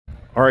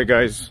All right,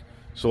 guys,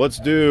 so let's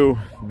do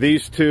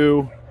these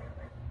two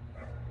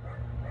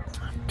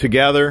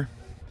together.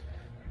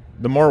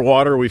 The more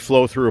water we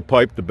flow through a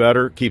pipe, the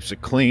better. It keeps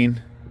it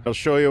clean. I'll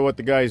show you what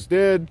the guys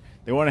did.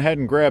 They went ahead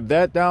and grabbed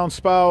that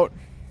downspout.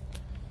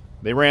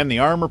 They ran the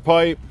armor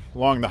pipe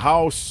along the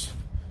house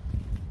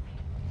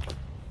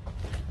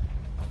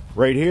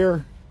right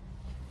here.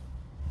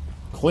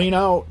 Clean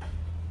out.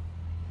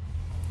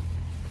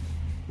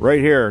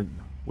 Right here,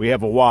 we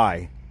have a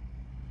Y.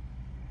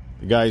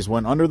 The guys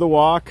went under the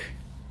walk.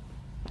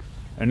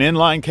 An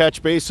inline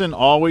catch basin,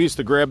 always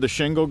to grab the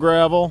shingle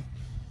gravel.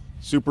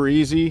 Super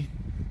easy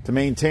to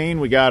maintain.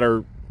 We got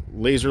our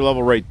laser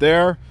level right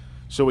there.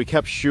 So we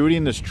kept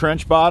shooting this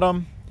trench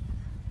bottom.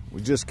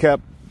 We just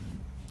kept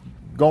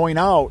going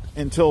out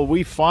until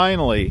we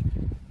finally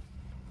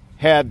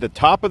had the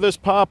top of this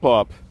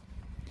pop-up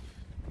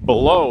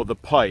below the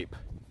pipe.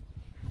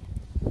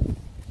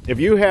 If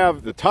you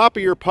have the top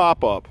of your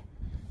pop-up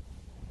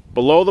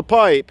below the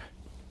pipe,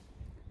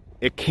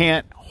 it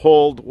can't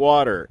hold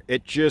water.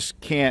 It just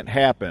can't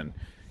happen.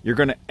 You're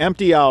going to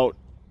empty out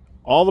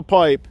all the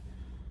pipe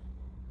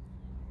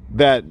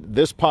that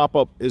this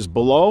pop-up is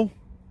below.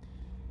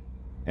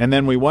 And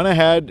then we went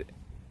ahead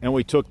and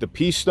we took the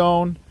pea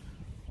stone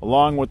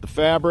along with the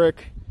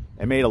fabric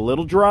and made a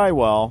little dry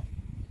well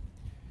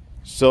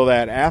so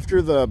that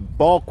after the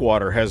bulk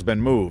water has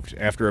been moved,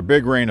 after a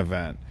big rain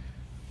event,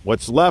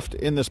 what's left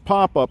in this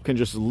pop-up can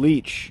just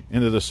leach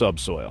into the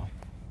subsoil.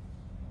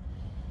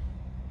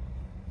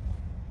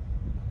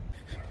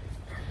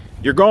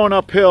 You're going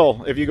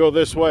uphill if you go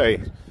this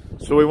way.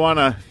 So we want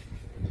to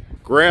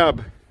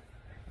grab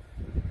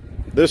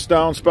this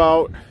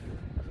downspout,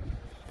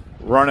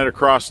 run it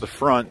across the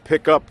front,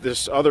 pick up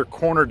this other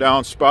corner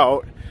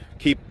downspout,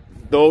 keep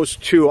those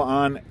two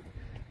on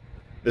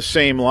the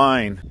same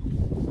line.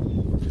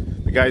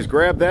 The guys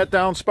grabbed that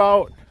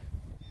downspout,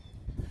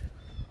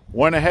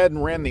 went ahead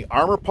and ran the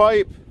armor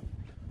pipe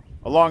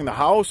along the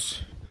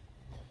house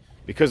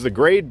because the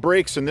grade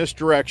breaks in this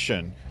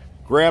direction.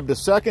 Grabbed the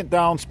second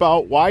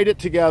downspout, wired it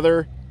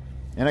together,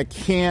 and I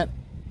can't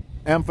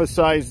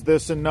emphasize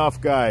this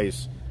enough,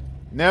 guys.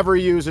 Never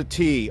use a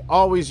T,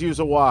 always use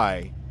a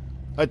Y.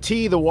 A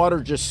T, the water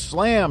just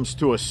slams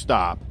to a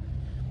stop.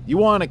 You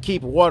want to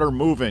keep water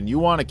moving. You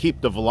want to keep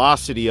the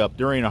velocity up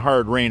during a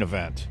hard rain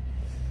event.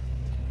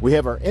 We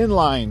have our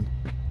inline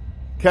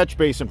catch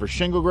basin for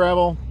shingle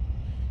gravel.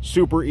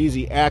 Super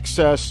easy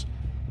access.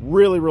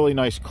 Really, really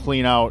nice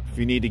clean out if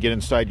you need to get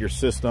inside your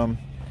system.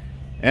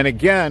 And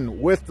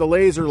again, with the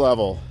laser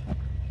level,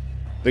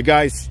 the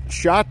guys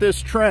shot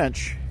this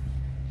trench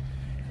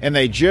and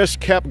they just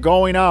kept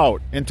going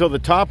out until the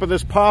top of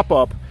this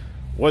pop-up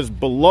was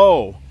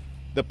below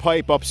the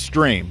pipe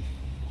upstream.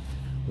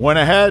 Went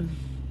ahead,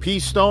 pea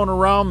stone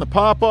around the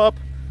pop-up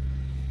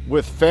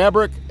with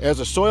fabric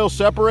as a soil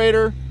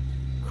separator,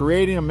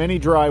 creating a mini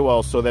dry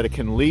well so that it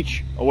can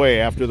leach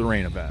away after the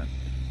rain event.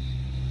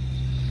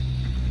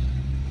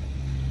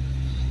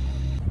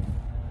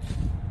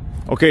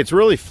 Okay, it's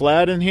really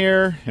flat in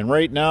here, and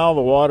right now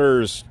the water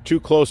is too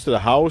close to the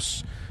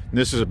house, and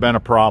this has been a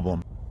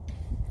problem.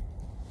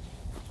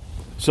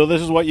 So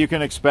this is what you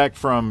can expect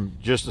from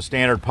just a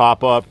standard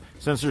pop-up.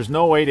 Since there's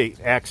no way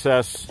to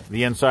access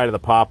the inside of the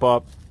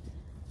pop-up,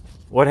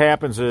 what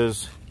happens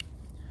is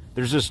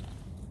there's just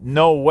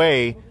no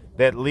way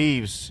that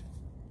leaves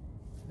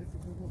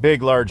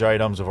big, large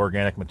items of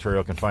organic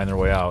material can find their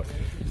way out.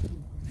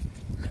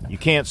 You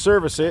can't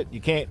service it. You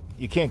can't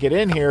get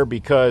in here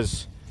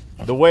because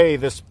the way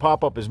this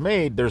pop-up is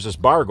made, there's this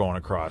bar going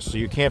across, so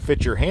you can't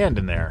fit your hand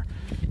in there.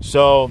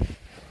 So,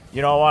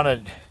 you know, I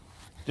want to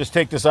just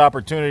take this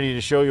opportunity to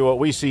show you what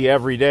we see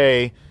every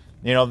day.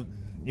 You know,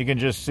 you can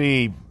just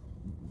see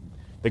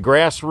the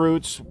grass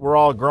roots were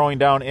all growing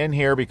down in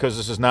here because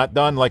this is not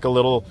done like a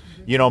little,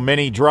 you know,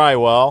 mini dry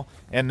well.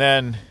 And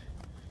then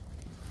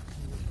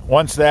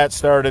once that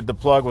started to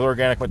plug with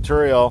organic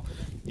material,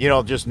 you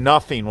know, just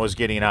nothing was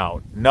getting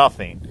out.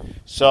 Nothing.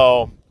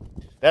 So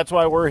that's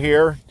why we're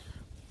here.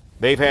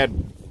 They've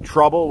had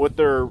trouble with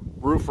their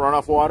roof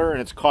runoff water, and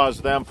it's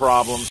caused them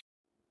problems.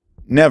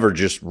 Never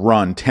just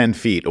run 10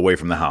 feet away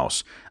from the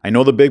house. I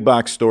know the big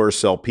box stores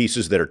sell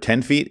pieces that are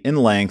 10 feet in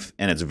length,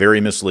 and it's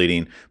very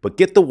misleading, but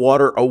get the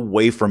water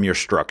away from your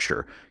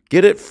structure.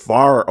 Get it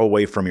far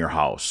away from your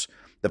house.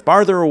 The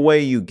farther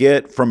away you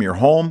get from your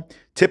home,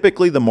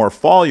 typically the more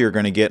fall you're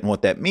going to get, and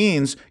what that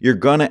means, you're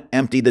going to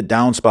empty the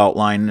downspout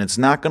line, and it's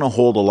not going to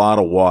hold a lot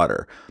of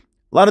water.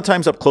 A lot of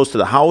times up close to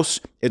the house,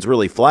 it's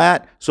really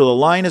flat, so the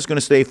line is going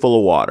to stay full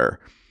of water.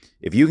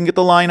 If you can get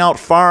the line out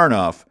far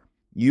enough,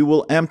 you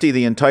will empty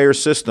the entire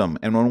system,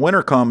 and when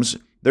winter comes,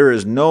 there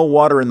is no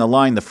water in the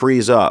line to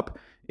freeze up.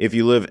 If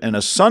you live in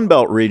a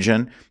sunbelt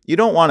region, you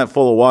don't want it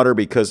full of water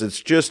because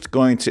it's just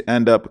going to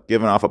end up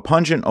giving off a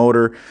pungent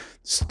odor.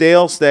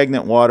 Stale,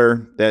 stagnant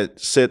water that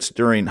sits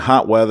during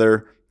hot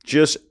weather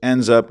just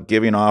ends up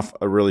giving off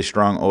a really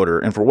strong odor.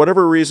 And for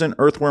whatever reason,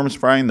 earthworms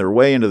find their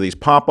way into these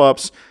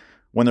pop-ups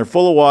when they're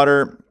full of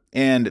water,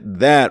 and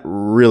that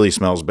really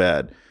smells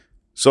bad.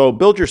 So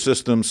build your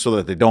systems so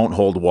that they don't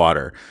hold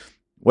water.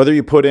 Whether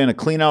you put in a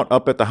clean out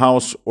up at the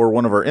house or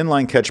one of our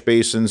inline catch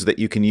basins that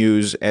you can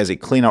use as a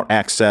clean out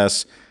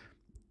access,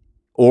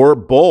 or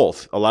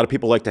both. A lot of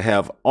people like to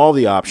have all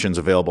the options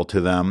available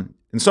to them.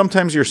 And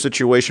sometimes your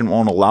situation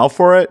won't allow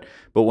for it,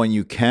 but when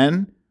you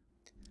can,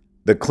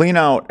 the clean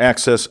out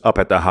access up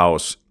at the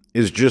house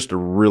is just a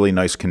really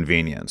nice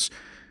convenience.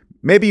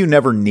 Maybe you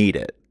never need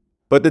it,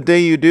 but the day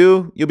you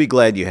do, you'll be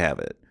glad you have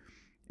it.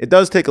 It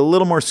does take a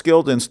little more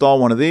skill to install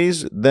one of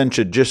these than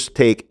to just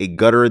take a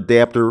gutter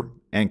adapter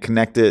and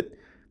connect it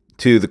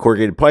to the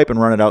corrugated pipe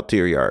and run it out to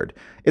your yard.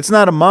 It's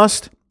not a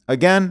must.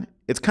 Again,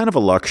 it's kind of a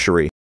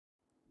luxury.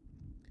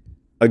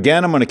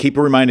 Again, I'm going to keep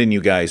reminding you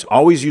guys,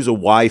 always use a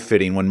Y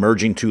fitting when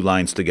merging two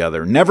lines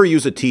together. Never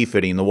use a T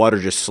fitting. The water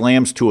just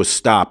slams to a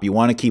stop. You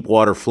want to keep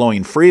water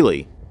flowing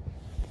freely.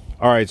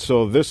 All right,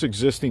 so this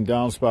existing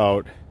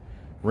downspout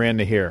ran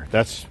to here.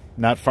 That's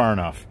not far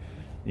enough.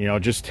 You know,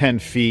 just 10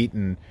 feet.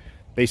 And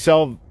they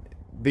sell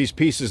these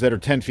pieces that are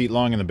 10 feet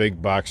long in the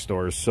big box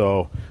stores.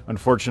 So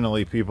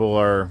unfortunately, people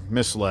are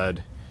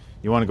misled.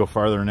 You want to go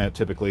farther than that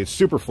typically. It's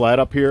super flat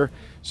up here,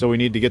 so we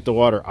need to get the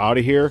water out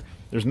of here.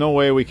 There's no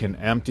way we can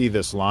empty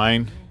this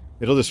line.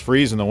 It'll just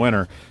freeze in the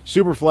winter.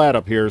 Super flat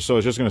up here, so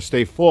it's just going to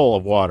stay full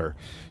of water.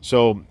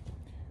 So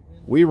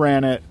we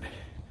ran it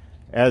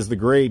as the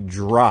grade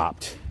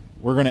dropped.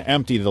 We're going to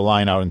empty the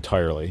line out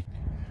entirely.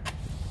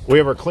 We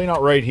have our clean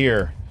out right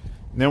here,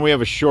 and then we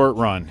have a short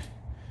run.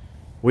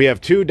 We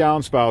have two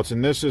downspouts,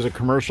 and this is a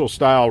commercial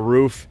style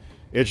roof.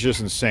 It's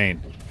just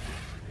insane.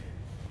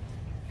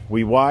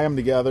 We Y them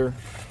together.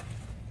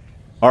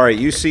 All right,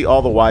 you see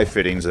all the Y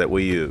fittings that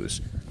we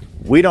use.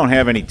 We don't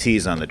have any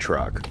T's on the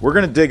truck. We're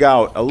going to dig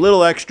out a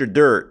little extra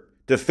dirt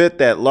to fit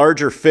that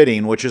larger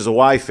fitting, which is a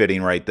Y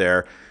fitting right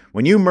there.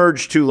 When you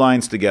merge two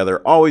lines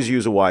together, always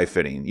use a Y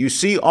fitting. You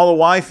see all the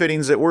Y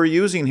fittings that we're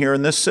using here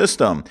in this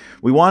system.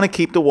 We want to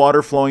keep the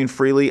water flowing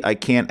freely. I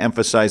can't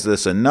emphasize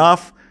this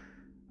enough.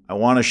 I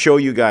want to show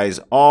you guys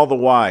all the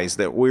Ys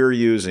that we're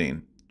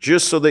using,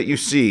 just so that you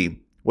see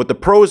what the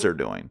pros are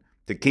doing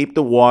to keep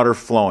the water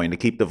flowing, to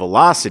keep the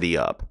velocity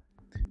up.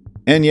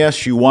 And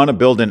yes, you want to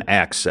build an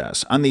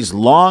access. On these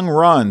long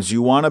runs,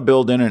 you want to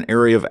build in an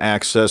area of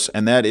access,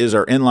 and that is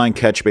our inline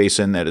catch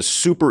basin. That is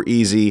super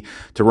easy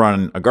to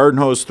run a garden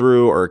hose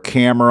through, or a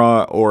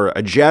camera, or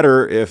a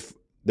jetter if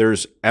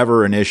there's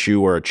ever an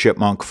issue where a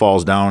chipmunk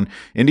falls down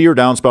into your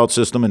downspout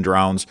system and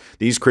drowns.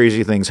 These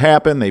crazy things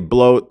happen. They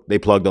bloat, they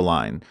plug the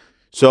line.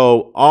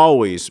 So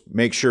always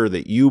make sure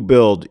that you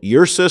build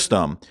your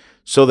system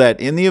so that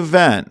in the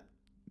event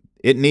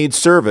it needs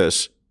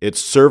service, it's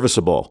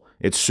serviceable.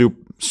 It's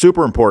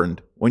super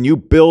important. When you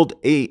build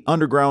a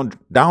underground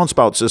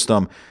downspout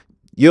system,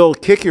 you'll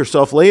kick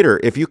yourself later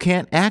if you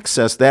can't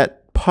access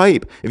that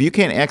pipe, if you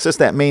can't access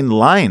that main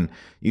line.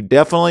 You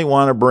definitely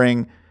want to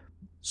bring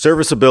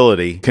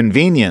serviceability,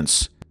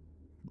 convenience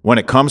when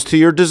it comes to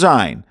your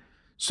design,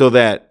 so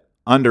that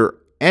under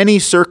any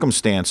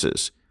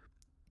circumstances,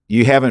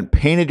 you haven't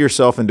painted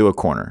yourself into a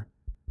corner.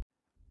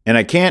 And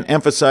I can't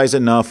emphasize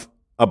enough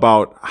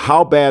about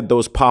how bad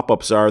those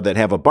pop-ups are that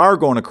have a bar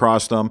going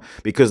across them,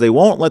 because they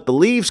won't let the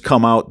leaves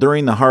come out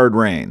during the hard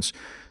rains.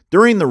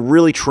 During the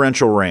really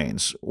torrential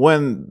rains,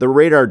 when the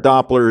radar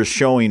Doppler is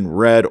showing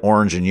red,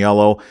 orange, and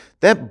yellow,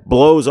 that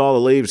blows all the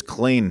leaves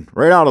clean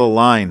right out of the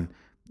line.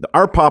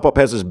 Our pop-up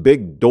has this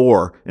big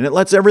door, and it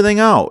lets everything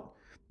out.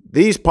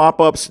 These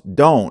pop-ups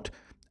don't.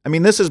 I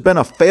mean, this has been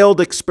a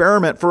failed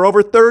experiment for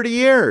over 30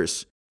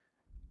 years.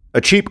 A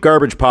cheap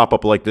garbage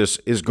pop-up like this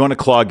is going to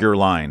clog your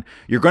line.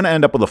 You're going to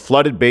end up with a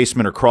flooded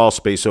basement or crawl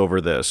space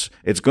over this.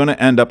 It's going to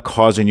end up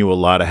causing you a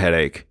lot of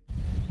headache.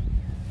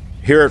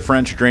 Here at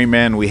French Drain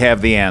Man, we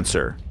have the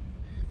answer.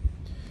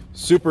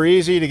 Super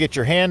easy to get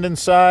your hand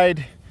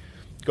inside.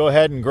 Go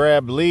ahead and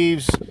grab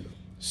leaves,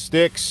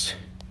 sticks,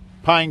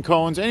 pine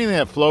cones, anything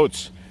that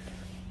floats.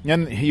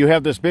 And you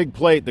have this big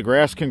plate. The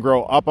grass can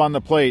grow up on the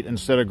plate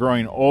instead of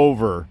growing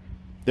over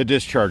the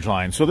discharge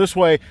line. So this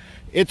way,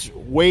 it's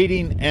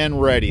waiting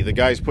and ready. The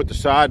guys put the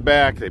sod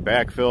back, they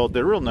backfilled,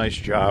 did a real nice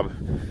job.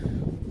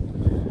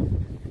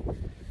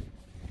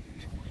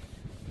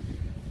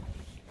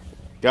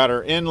 Got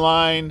our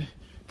inline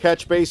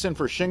catch basin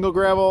for shingle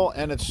gravel,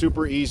 and it's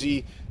super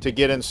easy to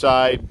get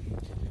inside.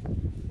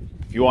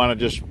 If you want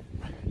to just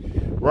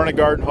run a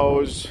garden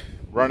hose,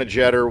 run a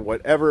jetter,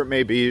 whatever it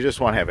may be, you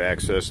just want to have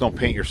access. Don't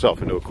paint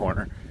yourself into a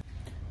corner.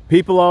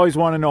 People always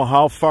want to know,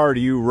 how far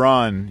do you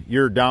run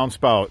your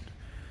downspout?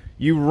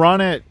 You run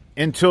it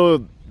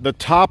until the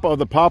top of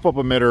the pop-up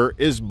emitter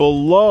is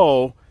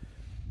below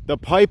the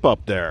pipe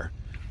up there.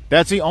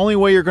 That's the only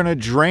way you're going to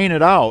drain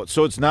it out,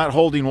 so it's not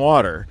holding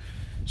water.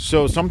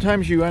 So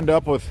sometimes you end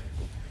up with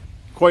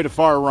quite a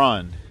far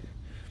run.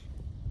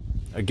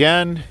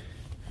 Again,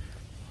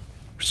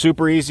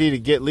 super easy to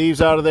get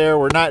leaves out of there.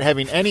 We're not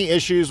having any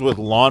issues with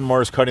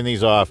lawnmowers cutting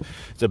these off.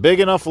 It's a big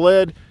enough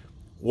lid.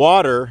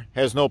 Water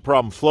has no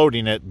problem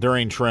floating it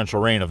during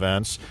torrential rain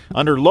events.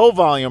 Under low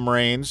volume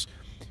rains,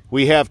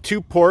 we have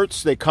two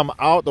ports. They come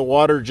out, the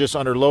water just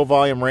under low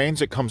volume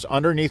rains. It comes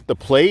underneath the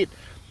plate.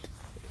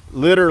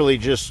 Literally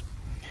just,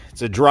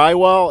 it's a dry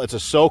well, it's a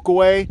soak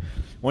away.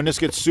 When this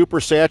gets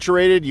super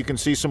saturated, you can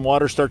see some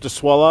water start to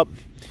swell up.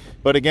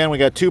 But again, we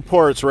got 2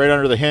 ports right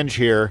under the hinge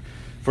here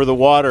for the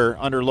water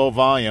under low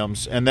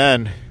volumes. And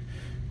then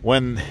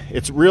when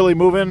it's really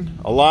moving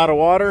a lot of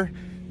water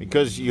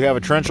because you have a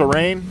torrential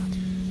rain,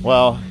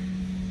 well,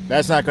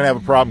 that's not going to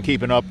have a problem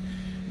keeping up.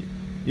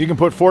 You can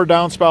put 4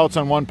 downspouts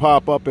on 1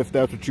 pop-up if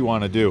that's what you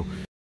want to do.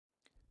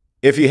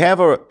 If you have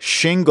a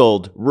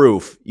shingled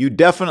roof, you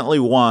definitely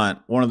want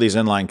one of these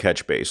inline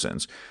catch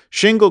basins.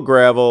 Shingle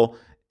gravel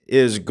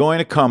is going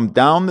to come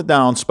down the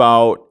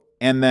downspout,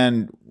 and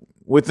then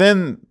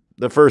within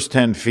the first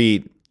 10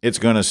 feet, it's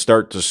going to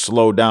start to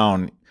slow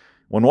down.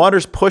 When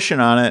water's pushing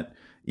on it,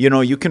 you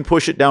know, you can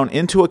push it down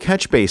into a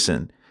catch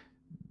basin.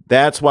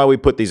 That's why we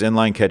put these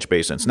inline catch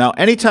basins. Now,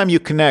 anytime you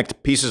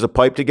connect pieces of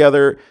pipe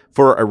together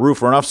for a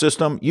roof runoff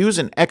system, use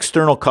an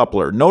external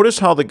coupler. Notice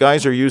how the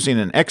guys are using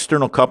an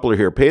external coupler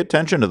here. Pay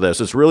attention to this.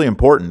 It's really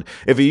important.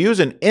 If you use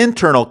an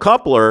internal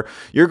coupler,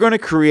 you're going to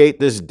create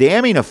this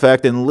damming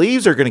effect, and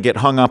leaves are going to get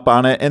hung up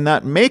on it and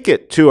not make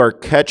it to our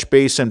catch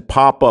basin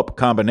pop-up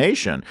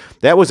combination.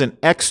 That was an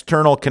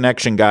external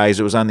connection, guys.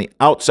 It was on the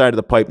outside of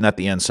the pipe, not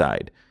the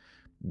inside.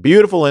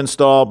 Beautiful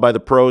install by the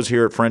pros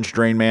here at French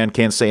Drain Man.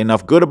 Can't say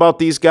enough good about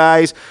these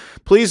guys.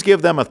 Please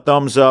give them a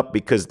thumbs up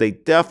because they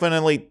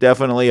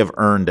definitely have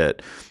earned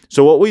it.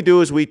 So what we do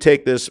is we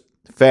take this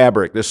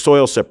fabric, this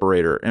soil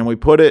separator, and we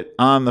put it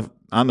on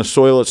the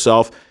soil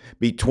itself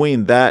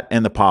between that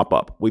and the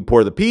pop-up. We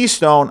pour the pea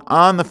stone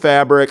on the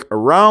fabric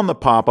around the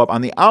pop-up,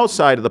 on the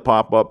outside of the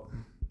pop-up.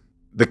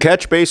 The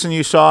catch basin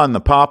you saw and the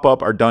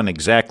pop-up are done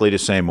exactly the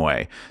same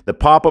way. The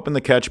pop-up and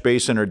the catch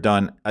basin are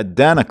done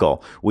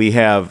identical. We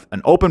have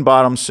an open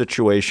bottom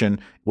situation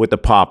with the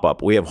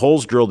pop-up. We have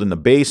holes drilled in the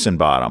base and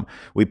bottom.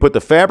 We put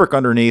the fabric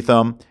underneath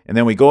them, and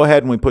then we go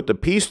ahead and we put the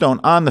pea stone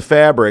on the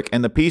fabric,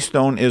 and the pea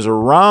stone is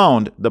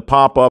around the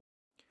pop-up.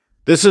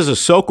 This is a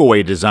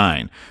soak-away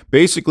design.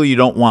 Basically, you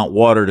don't want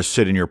water to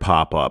sit in your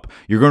pop-up.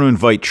 You're going to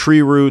invite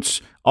tree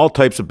roots, all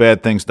types of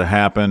bad things to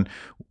happen.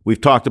 We've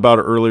talked about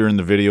it earlier in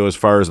the video as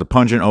far as the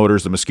pungent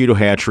odors, the mosquito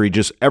hatchery,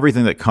 just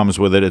everything that comes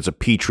with it. It's a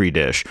petri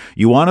dish.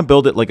 You want to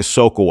build it like a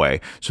soak-away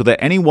so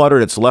that any water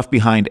that's left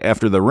behind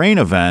after the rain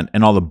event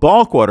and all the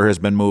bulk water has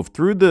been moved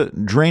through the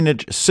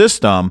drainage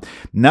system,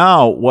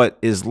 now what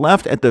is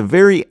left at the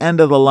very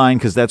end of the line,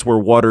 because that's where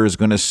water is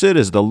going to sit,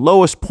 is the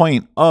lowest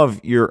point of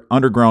your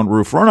underground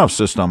roof runoff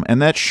system, and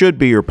that should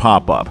be your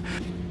pop-up.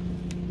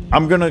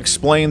 I'm going to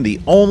explain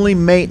the only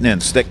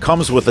maintenance that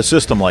comes with a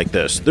system like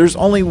this. There's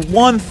only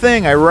one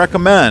thing I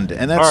recommend,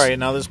 and that's... All right,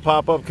 now this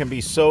pop-up can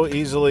be so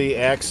easily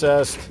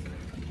accessed.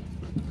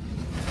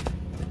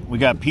 We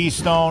got pea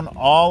stone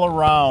all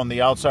around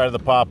the outside of the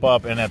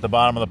pop-up and at the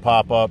bottom of the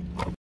pop-up.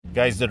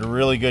 Guys did a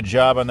really good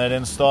job on that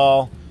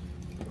install.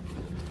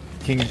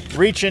 Can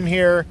reach in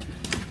here,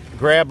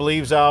 grab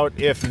leaves out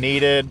if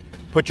needed,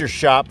 put your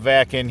shop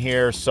vac in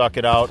here, suck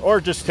it out, or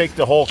just take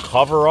the whole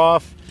cover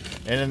off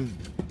and then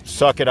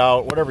suck it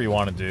out, whatever you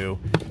want to do.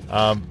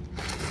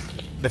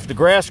 If the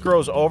grass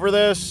grows over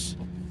this,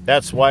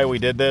 that's why we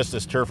did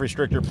this turf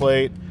restrictor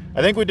plate.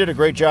 I think we did a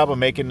great job of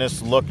making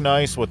this look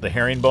nice with the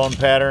herringbone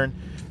pattern.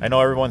 I know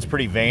everyone's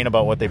pretty vain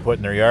about what they put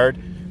in their yard,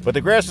 but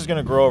the grass is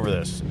going to grow over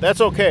this. That's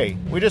okay.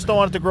 We just don't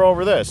want it to grow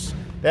over this.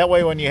 That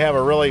way when you have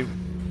a really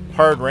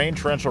hard rain,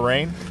 torrential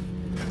rain,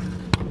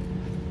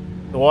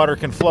 the water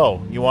can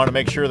flow. You want to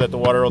make sure that the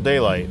water will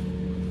daylight.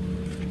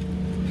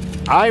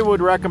 I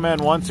would recommend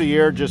once a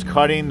year just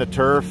cutting the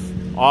turf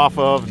off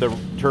of the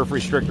turf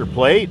restrictor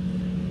plate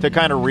to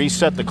kind of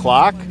reset the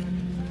clock.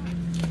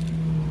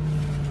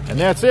 And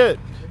that's it.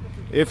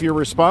 If you're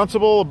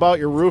responsible about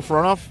your roof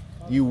runoff,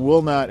 you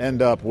will not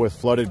end up with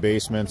flooded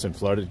basements and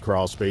flooded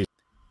crawl space.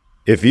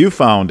 If you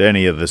found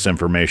any of this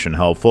information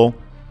helpful,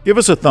 give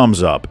us a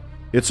thumbs up.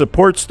 It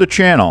supports the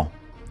channel.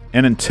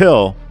 And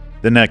until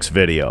the next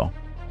video.